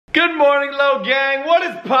Good morning, Logang. What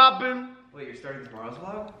is poppin'? Wait, you're starting tomorrow's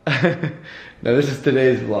vlog? No, this is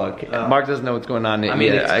today's vlog. Mark doesn't know what's going on yet. I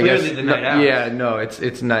mean, it's clearly the night hours. Yeah, no,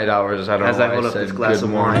 it's night hours. I don't know why I hold up this glass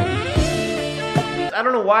of wine. I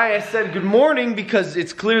don't know why I said good morning because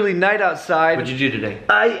it's clearly night outside. What'd you do today?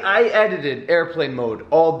 I edited airplane mode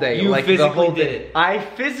all day. You like physically the whole did day. it? I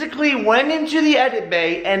physically went into the edit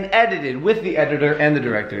bay and edited with the editor and the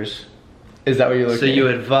directors. Is that what you're looking at? So you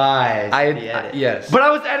advised the edit? Yes. But I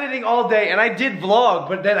was editing all day and I did vlog,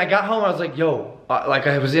 but then I got home and I was like, yo, like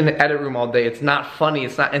I was in the edit room all day. It's not funny,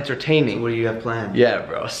 it's not entertaining. So what do you have planned? Yeah,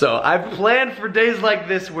 bro. So I've planned for days like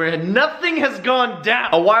this where nothing has gone down.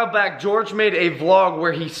 A while back, George made a vlog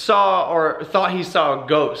where he saw or thought he saw a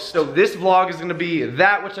ghost. So this vlog is gonna be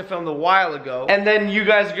that which I filmed a while ago. And then you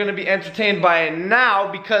guys are gonna be entertained by it now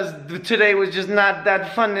because today was just not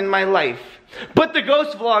that fun in my life. But the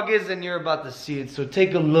ghost vlog is, and you're about to see it, so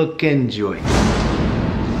take a look, enjoy.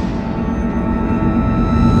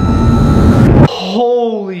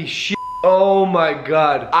 Holy shit. Oh my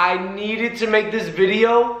god. I needed to make this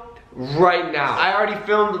video right now. I already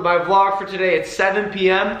filmed my vlog for today at 7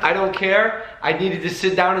 p.m. I don't care. I needed to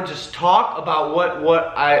sit down and just talk about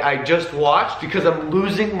what I just watched because I'm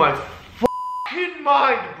losing my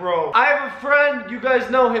mind, bro. I have a friend, you guys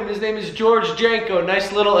know him, his name is George Janko,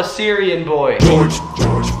 nice little Assyrian boy. George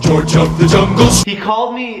of the jungles. He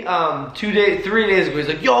called me 3 days ago, he's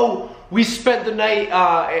like, yo, we spent the night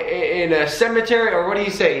in a cemetery, or what do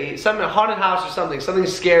you say, some haunted house or something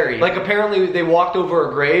scary. Like apparently they walked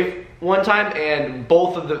over a grave one time and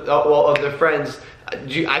both of their friends,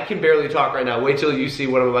 I can barely talk right now, wait till you see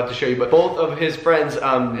what I'm about to show you, but both of his friends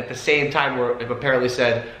at the same time have apparently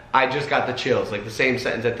said, I just got the chills, like the same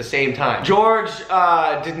sentence at the same time. George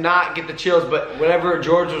did not get the chills, but whenever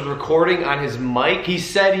George was recording on his mic, he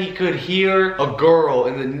said he could hear a girl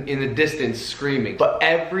in the distance screaming. But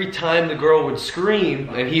every time the girl would scream,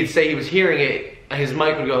 and he'd say he was hearing it, his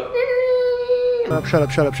mic would go, Shut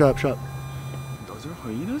up. Those are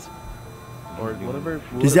hyenas? Or whatever.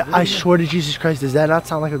 Does that, I swear to Jesus Christ, does that not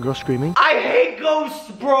sound like a girl screaming? I hate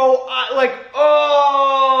ghosts, bro.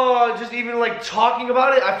 Just even like talking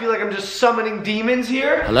about it, I feel like I'm just summoning demons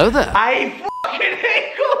here. Hello there. I fucking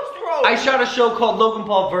hate ghosts, bro. I shot a show called Logan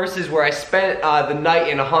Paul Versus where I spent the night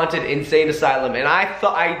in a haunted insane asylum, and I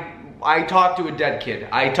thought I talked to a dead kid.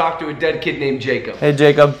 I talked to a dead kid named Jacob. Hey,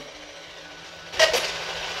 Jacob.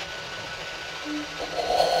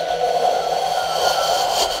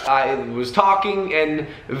 I was talking, and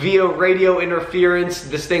via radio interference,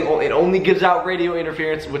 this thing, it only gives out radio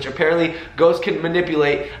interference, which apparently ghosts can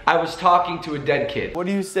manipulate. I was talking to a dead kid. What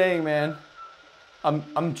are you saying, man?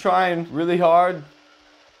 I'm trying really hard.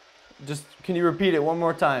 Just, can you repeat it one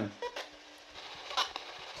more time?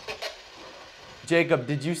 Jacob,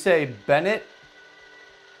 did you say Bennett?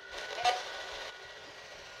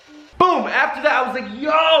 Boom! After that, I was like,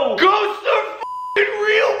 yo! Ghosts are f***ing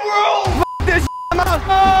real, bro! F this, I'm out!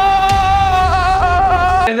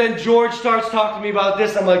 And then George starts talking to me about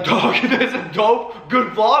this. I'm like, dog, this is dope.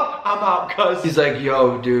 Good vlog. I'm out, cuz. He's like,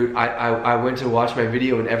 yo, dude, I went to watch my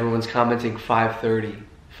video and everyone's commenting 5:30.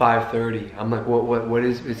 5:30. I'm like, what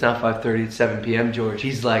is, it's not 5:30, it's 7 p.m. George.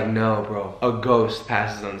 He's like, no, bro, a ghost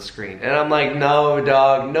passes on the screen. And I'm like, no,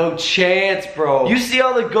 dog, no chance, bro. You see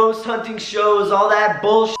all the ghost hunting shows, all that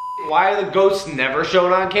bullshit. Why are the ghosts never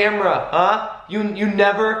shown on camera, huh? You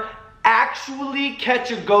never actually catch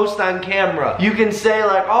a ghost on camera. You can say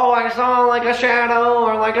like, oh, I saw like a shadow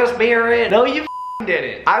or like a spirit. No, you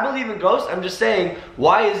didn't. I believe in ghosts. I'm just saying,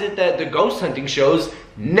 why is it that the ghost hunting shows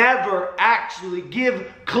never actually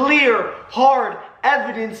give clear, hard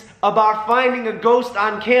evidence about finding a ghost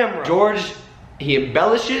on camera? George, he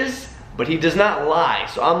embellishes, but he does not lie.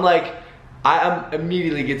 So I'm like, I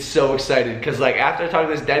immediately get so excited because like after I talked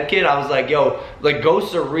to this dead kid, I was like, yo, like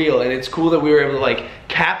ghosts are real and it's cool that we were able to like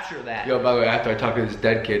capture that. Yo, by the way, after I talked to this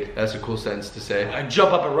dead kid, that's a cool sentence to say. I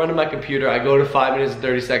jump up and run to my computer, I go to 5 minutes and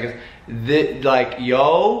 30 seconds. Like,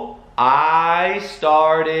 yo, I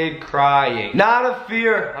started crying. Not of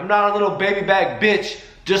fear, I'm not a little baby bag bitch,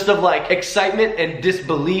 just of like excitement and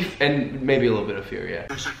disbelief and maybe a little bit of fear, yeah.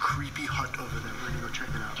 There's a creepy hut over there, we're gonna go check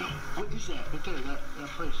it out. Yo, what is that? Right there, that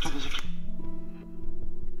place. Dude, there's a...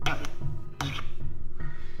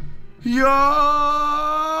 Yo,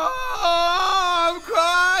 I'm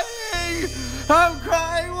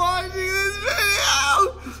crying watching this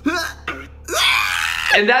video.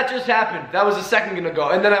 And that just happened. That was a second ago.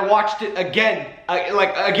 And then I watched it again,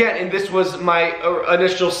 and this was my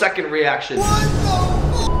initial second reaction.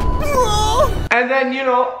 What the bro? And then, you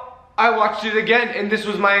know, I watched it again, and this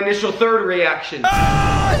was my initial third reaction.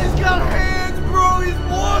 Ah, he's got hands, bro. He's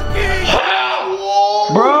walking.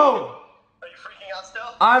 Bro, out still?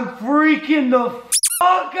 I'm freaking the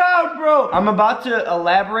fuck out, bro. I'm about to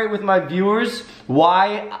elaborate with my viewers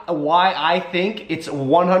why I think it's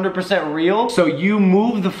 100% real. So you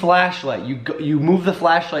move the flashlight. You move the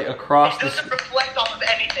flashlight across the. It doesn't reflect off of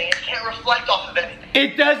anything. It can't reflect off of anything.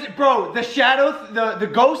 It doesn't, bro. The shadow, the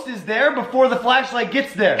ghost is there before the flashlight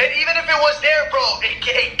gets there. And even if it was there, bro, it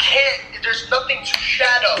can't. There's nothing to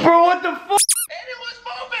shadow. Bro, what the fuck? And it was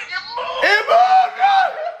moving. It moved. It moved, bro.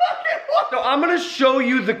 So I'm gonna show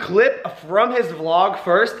you the clip from his vlog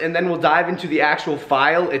first, and then we'll dive into the actual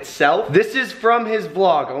file itself. This is from his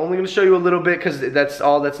vlog. I'm only gonna show you a little bit because that's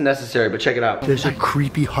all that's necessary, but check it out. There's a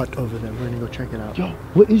creepy hut over there. We're gonna go check it out. Yo,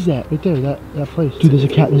 what is that right there? That place. Dude, there's a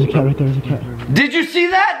cat right there. There's a cat. Did you see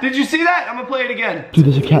that? Did you see that? I'm gonna play it again. Dude,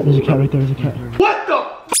 there's a cat right there. There's a cat. What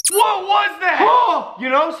the what was that? Oh, you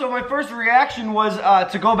know, so my first reaction was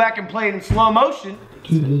to go back and play it in slow motion.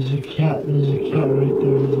 Dude, there's a cat. There's a cat right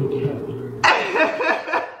there. There's a cat.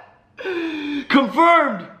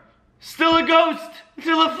 Confirmed. Still a ghost.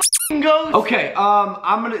 Still a f***ing ghost. Okay,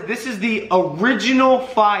 this is the original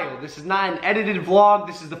file. This is not an edited vlog.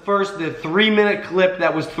 This is the 3-minute clip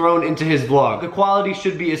that was thrown into his vlog. The quality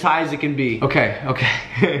should be as high as it can be. Okay.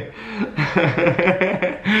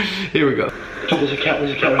 Here we go. Dude, there's a cat.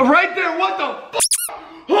 There's a cat. Right there, what the f***?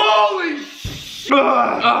 Holy shit.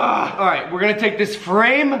 Alright, we're gonna take this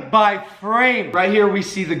frame by frame. Right here we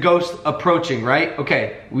see the ghost approaching, right?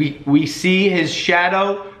 Okay, we see his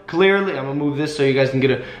shadow clearly. I'm gonna move this so you guys can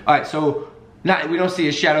get a. Alright, so we don't see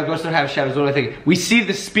his shadow. Ghosts don't have shadows. What do I think? We see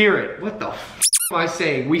the spirit. What the f am I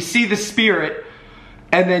saying? We see the spirit,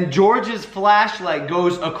 and then George's flashlight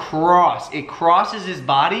goes across. It crosses his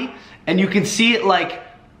body, and you can see it like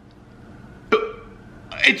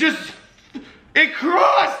it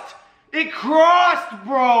crossed! It crossed,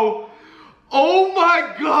 bro! Oh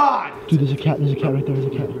my god! Dude, there's a cat right there. There's a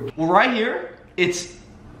cat. Well, right here,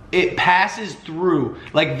 it passes through,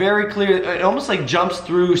 like very clear. It almost like jumps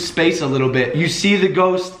through space a little bit. You see the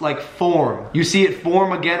ghost like form. You see it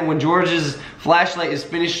form again when George's flashlight is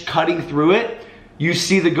finished cutting through it. You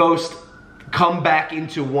see the ghost come back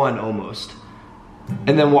into one almost,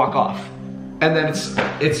 and then walk off, and then it's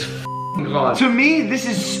gone. To me,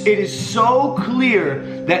 it is so clear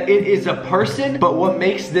that it is a person, but what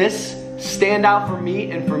makes this stand out for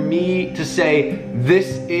me and for me to say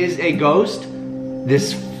this is a ghost,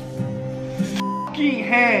 this fucking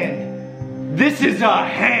hand. This is a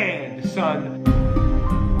hand, son.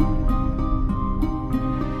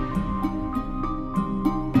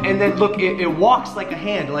 And then look, it walks like a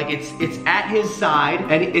hand, like it's at his side,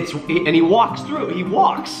 and he walks through. He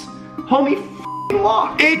walks, homie.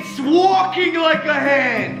 Walk. It's walking like a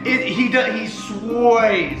hand. He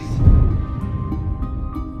sways.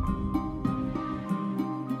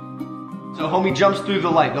 So homie jumps through the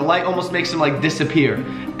light. The light almost makes him like disappear.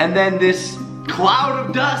 And then this cloud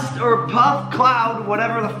of dust or puff cloud,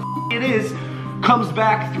 whatever the f it is, comes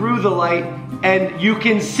back through the light, and you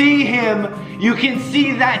can see him. You can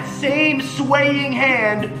see that same swaying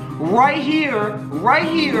hand right here, right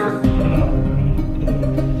here.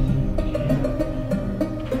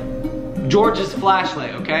 George's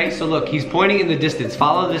flashlight, okay? So look, he's pointing in the distance.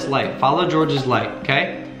 Follow this light. Follow George's light,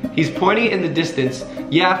 okay? He's pointing in the distance.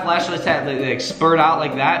 Yeah, flashlights have they spurt out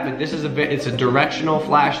like that, but this is it's a directional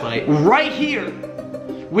flashlight. Right here,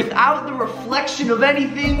 without the reflection of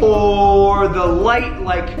anything or the light,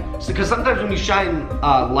 like, because sometimes when you shine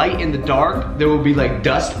light in the dark, there will be like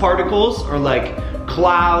dust particles or like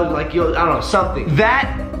cloud, like I don't know, something.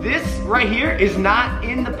 This right here is not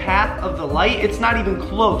in the path of the light. It's not even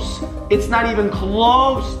close. It's not even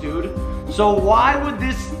close, dude. So why would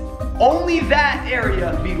only that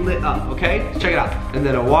area be lit up, okay? Check it out. And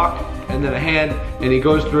then a walk, and then a hand, and he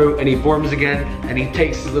goes through, and he forms again, and he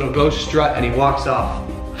takes his little ghost strut, and he walks off.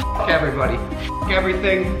 Fuck everybody. Fuck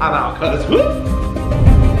everything. I'm out, cuz.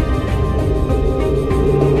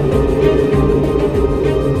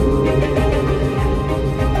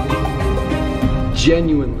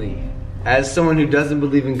 Genuinely, as someone who doesn't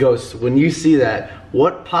believe in ghosts, when you see that,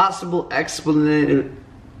 what possible explanation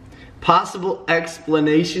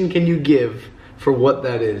can you give for what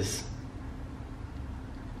that is?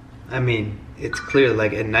 I mean, it's clear,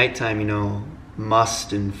 like at nighttime, you know,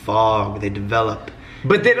 mist and fog, they develop.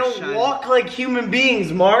 But they don't walk like human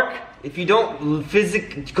beings, Mark. If you don't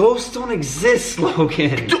ghosts don't exist,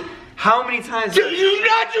 Logan. How many times? Did you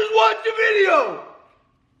not just watch the video?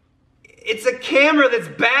 It's a camera that's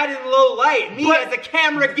bad in low light. Me as a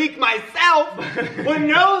camera geek myself would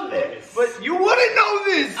know this. But you wouldn't know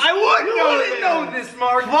this. I would know this. You wouldn't know this,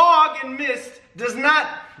 Mark. Fog and mist does not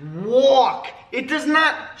walk. It does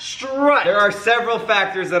not strut. There are several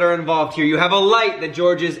factors that are involved here. You have a light that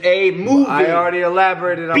George is A, moving. I already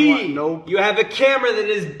elaborated on B, what. Nope. you have a camera that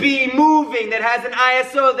is B, moving, that has an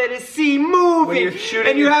ISO that is C, moving. When you're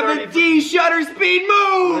shooting and you at have 30 a D, shutter speed,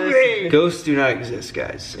 moving. Ghosts do not exist,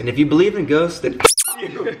 guys. And if you believe in ghosts, then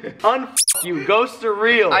You. Ghosts are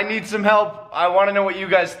real. I need some help. I want to know what you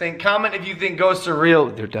guys think. Comment if you think ghosts are real.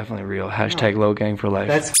 They're definitely real. Hashtag Logang for life.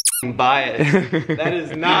 that's biased. That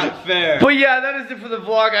is not fair. But yeah, that is it for the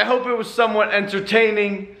vlog. I hope it was somewhat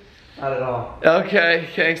entertaining. Not at all. Okay,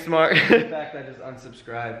 thanks, Mark. In fact, I just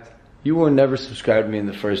unsubscribed. You were never subscribed to me in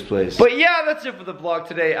the first place. But yeah, that's it for the vlog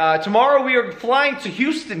today. Tomorrow we are flying to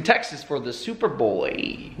Houston, Texas for the Super Bowl.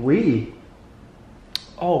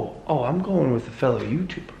 Oh, I'm going with a fellow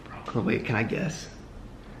YouTuber, bro. Oh, wait, can I guess?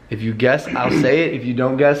 If you guess, I'll say it. If you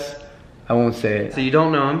don't guess, I won't say it. So you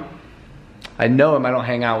don't know him? I know him, I don't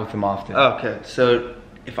hang out with him often. Okay, so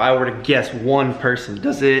if I were to guess one person,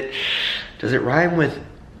 does it rhyme with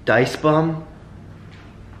Dice Bum?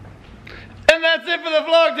 And that's it for the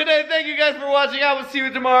vlog today. Thank you guys for watching. I will see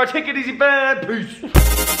you tomorrow. Take it easy, man. Peace.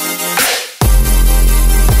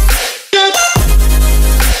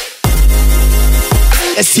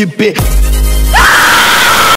 SUP.